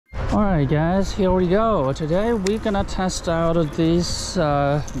Alright guys, here we go. Today we're gonna test out this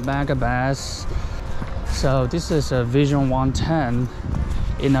Megabass. So this is a Vision 110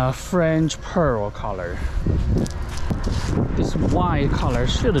 in a French pearl color. This white color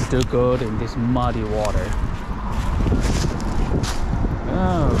should do good in this muddy water.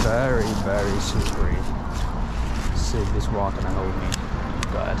 Oh, very, very slippery. Let's see if this rock gonna hold me.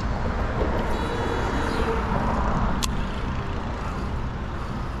 Good.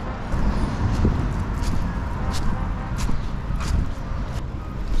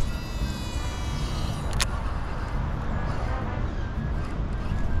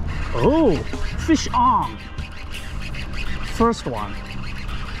 Oh, fish on. First one.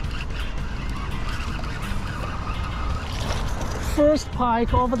 First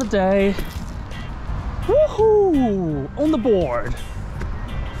pike of the day. Woohoo! On the board.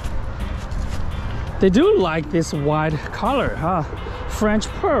 They do like this white color, huh? French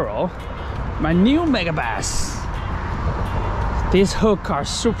pearl. My new Megabass. These hooks are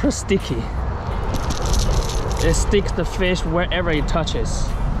super sticky. It sticks the fish wherever it touches.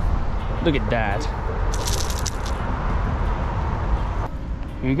 Look at that.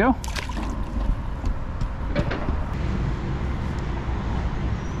 Here you go.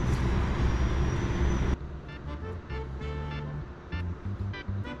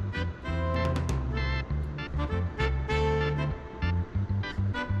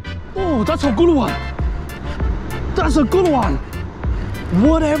 Oh, that's a good one. That's a good one.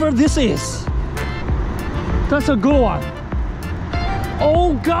 Whatever this is. That's a good one.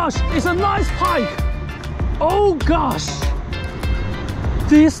 Oh gosh, it's a nice pike. Oh gosh.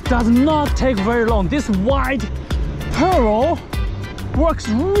 This does not take very long. This white pearl works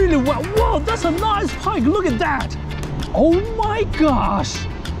really well. Wow, that's a nice pike. Look at that. Oh my gosh.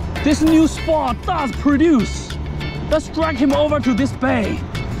 This new spot does produce. Let's drag him over to this bay.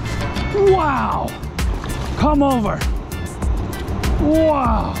 Wow. Come over.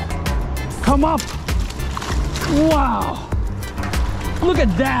 Wow. Come up. Wow. Look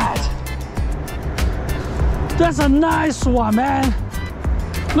at that. That's a nice one, man.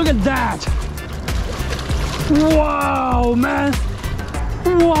 Look at that. Wow, man.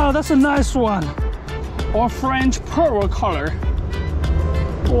 Wow, that's a nice one. Or French pearl color.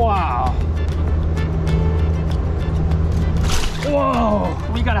 Wow. Whoa.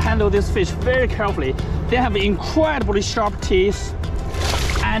 We gotta handle this fish very carefully. They have incredibly sharp teeth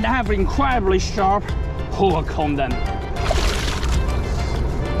and have incredibly sharp hook on them.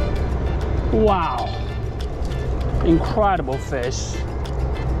 Wow, incredible fish.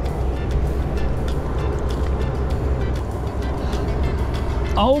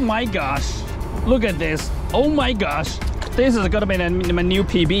 Oh my gosh, look at this. Oh my gosh, this is gonna be my new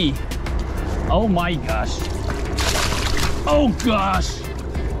PB. Oh my gosh. Oh gosh.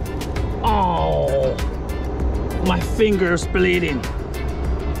 Oh, my finger's bleeding,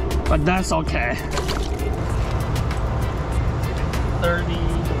 but that's okay.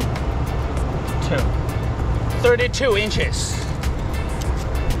 32 inches.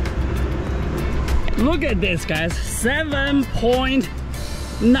 Look at this, guys.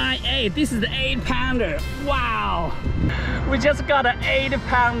 7.98. This is the 8-pounder. Wow. We just got an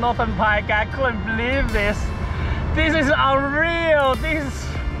 8-pound northern pike. I couldn't believe this. This is unreal. This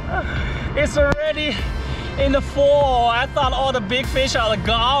is already in the fall. I thought all the big fish are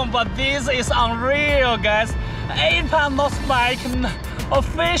gone, but this is unreal, guys. 8-pound northern pike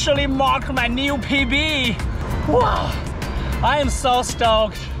officially marked my new PB. Wow, I am so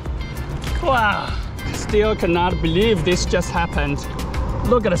stoked. Wow, still cannot believe this just happened.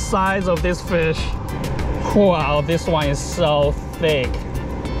 Look at the size of this fish. Wow, this one is so thick.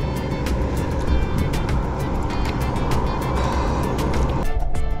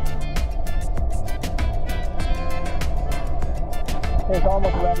 It's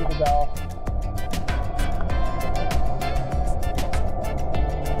almost ready to go.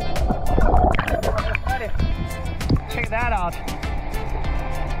 Check that out.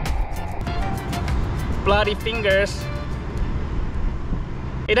 Bloody fingers.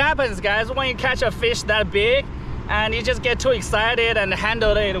 It happens, guys, when you catch a fish that big and you just get too excited and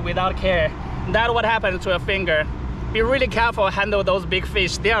handle it without care. That's what happens to a finger. Be really careful, handle those big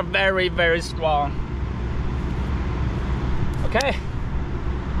fish. They are very, very strong. Okay.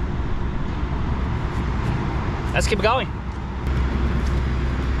 Let's keep going.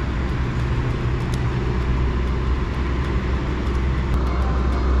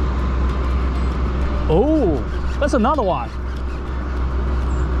 Oh, that's another one.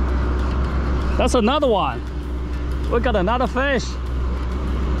 That's another one. We got another fish.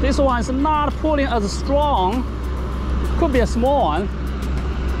 This one is not pulling as strong. Could be a small one.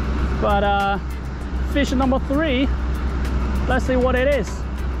 But fish number 3, let's see what it is.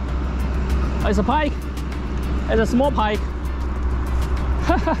 It's a pike. It's a small pike.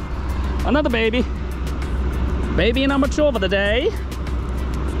 Another baby. Baby number 2 of the day.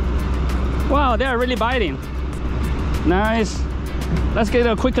 Wow, they are really biting. Nice. Let's get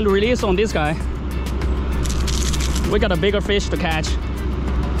a quick release on this guy. We got a bigger fish to catch.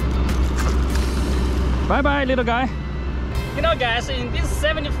 Bye bye, little guy. You know, guys, in this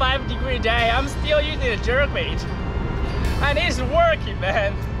 75-degree day, I'm still using a jerkbait, and it's working,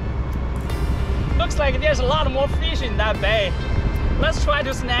 man. Looks like there's a lot more fish in that bay. Let's try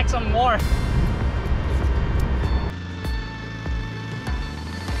to snag some more.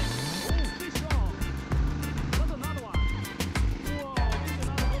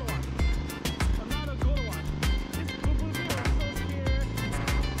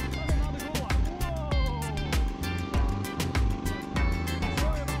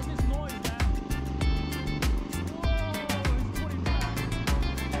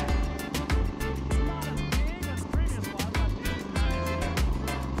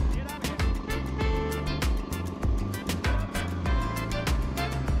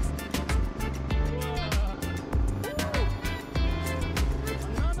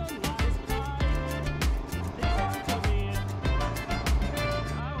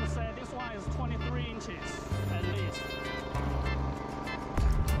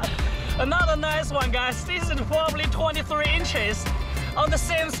 Another nice one, guys. This is probably 23 inches on the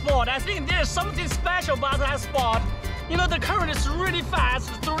same spot. I think there's something special about that spot. You know, the current is really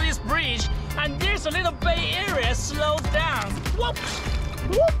fast through this bridge, and there's a little bay area slows down. Whoops,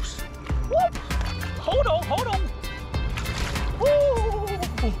 whoops, whoops. Hold on, hold on.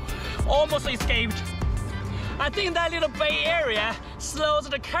 Woo. Almost escaped. I think that little bay area slows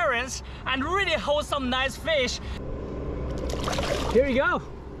the currents and really holds some nice fish. Here you go.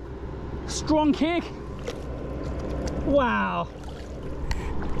 Strong kick. Wow.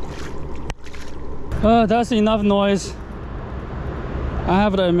 That's enough noise. I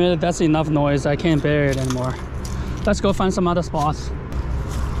have to admit, that's enough noise. I can't bear it anymore. Let's go find some other spots.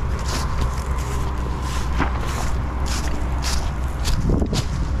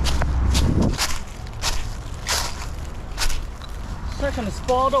 Second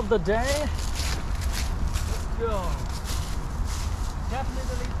spot of the day. Let's go.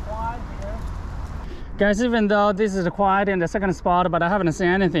 Definitely quiet here. Guys, even though this is quiet in the second spot, but I haven't seen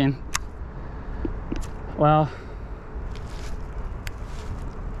anything. Well,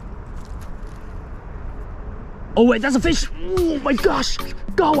 oh wait, that's a fish. Oh my gosh,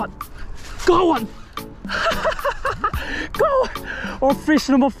 go on, go on. Go on. Or fish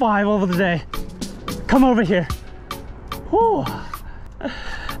number 5 of the day. Come over here. Whew.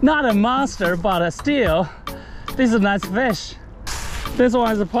 Not a monster, but still, this is a nice fish. This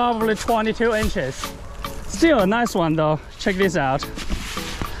one is probably 22 inches. Still a nice one though. Check this out.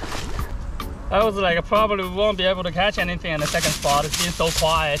 I was like, I probably won't be able to catch anything in the second spot. It's been so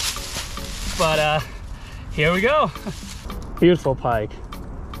quiet. But here we go. Beautiful pike.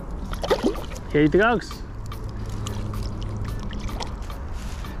 Here it goes.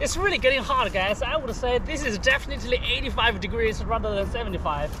 It's really getting hot, guys. I would say this is definitely 85 degrees rather than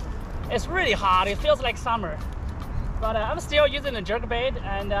 75. It's really hot. It feels like summer. But I'm still using the jerkbait,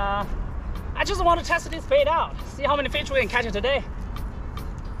 and I just want to test this bait out. See how many fish we can catch today.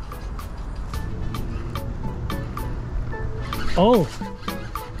 Oh,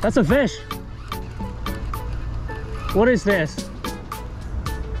 that's a fish. What is this?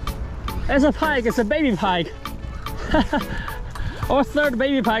 It's a pike. It's a baby pike. Our third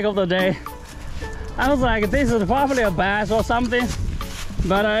baby pike of the day. I was like, this is probably a bass or something,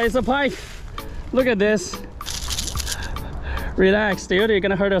 but it's a pike. Look at this. Relax, dude, you're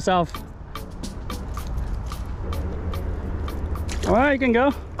gonna hurt yourself. All right, you can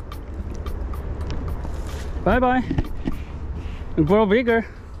go. Bye-bye. Grow bigger.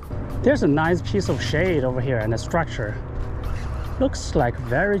 There's a nice piece of shade over here and a structure. Looks like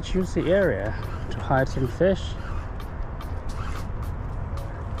very juicy area to hide some fish.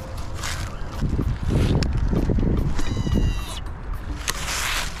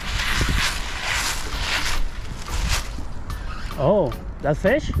 Oh, that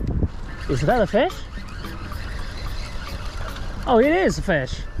fish? Is that a fish? Oh, it is a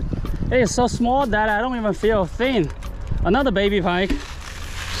fish. It is so small that I don't even feel thin. Another baby pike.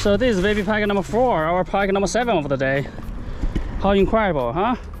 So this is baby pike number 4, or pike number 7 of the day. How incredible,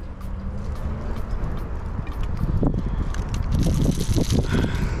 huh?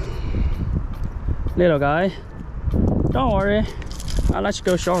 Little guy, don't worry, I'll let you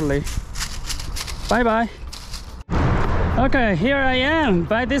go shortly. Bye bye. Okay, here I am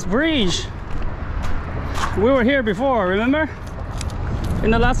by this bridge. We were here before, remember?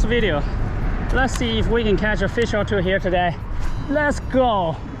 In the last video. Let's see if we can catch a fish or two here today. Let's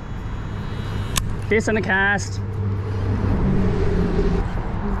go. Decent cast.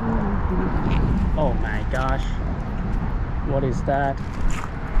 Oh my gosh. What is that?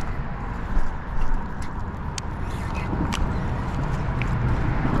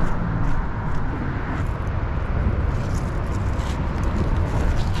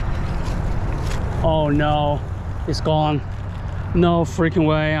 Oh no, it's gone. No freaking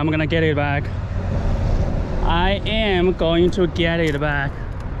way, I'm gonna get it back. I am going to get it back.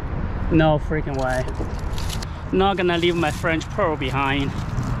 No freaking way. Not gonna leave my French pearl behind.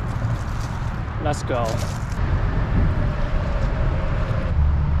 Let's go.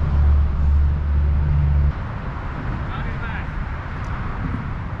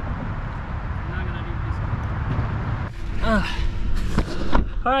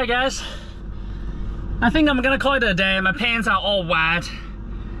 All right, guys. I think I'm gonna call it a day. My pants are all wet,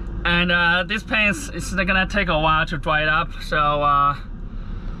 and this pants is gonna take a while to dry it up. So I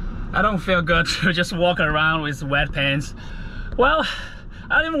don't feel good to just walk around with wet pants. Well,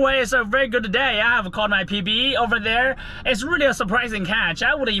 anyway, it's a very good day. I have caught my PB over there. It's really a surprising catch.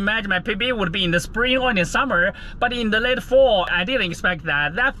 I would imagine my PB would be in the spring or in the summer, but in the late fall, I didn't expect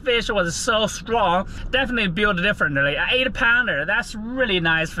that. That fish was so strong, definitely built differently. An 8-pounder, that's really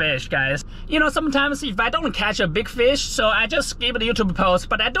nice fish, guys. You know, sometimes if I don't catch a big fish, so I just skip the YouTube post,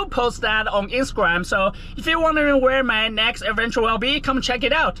 but I do post that on Instagram. So if you're wondering where my next adventure will be, come check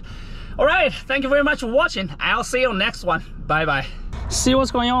it out. All right, thank you very much for watching. I'll see you on the next one. Bye-bye. See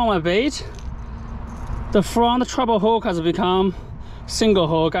what's going on with my bait? The front treble hook has become single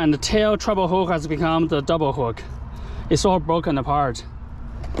hook, and the tail treble hook has become the double hook. It's all broken apart.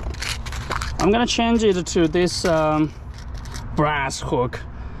 I'm gonna change it to this brass hook.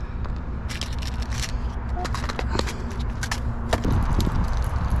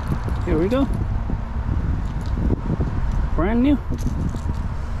 Here we go. Brand new.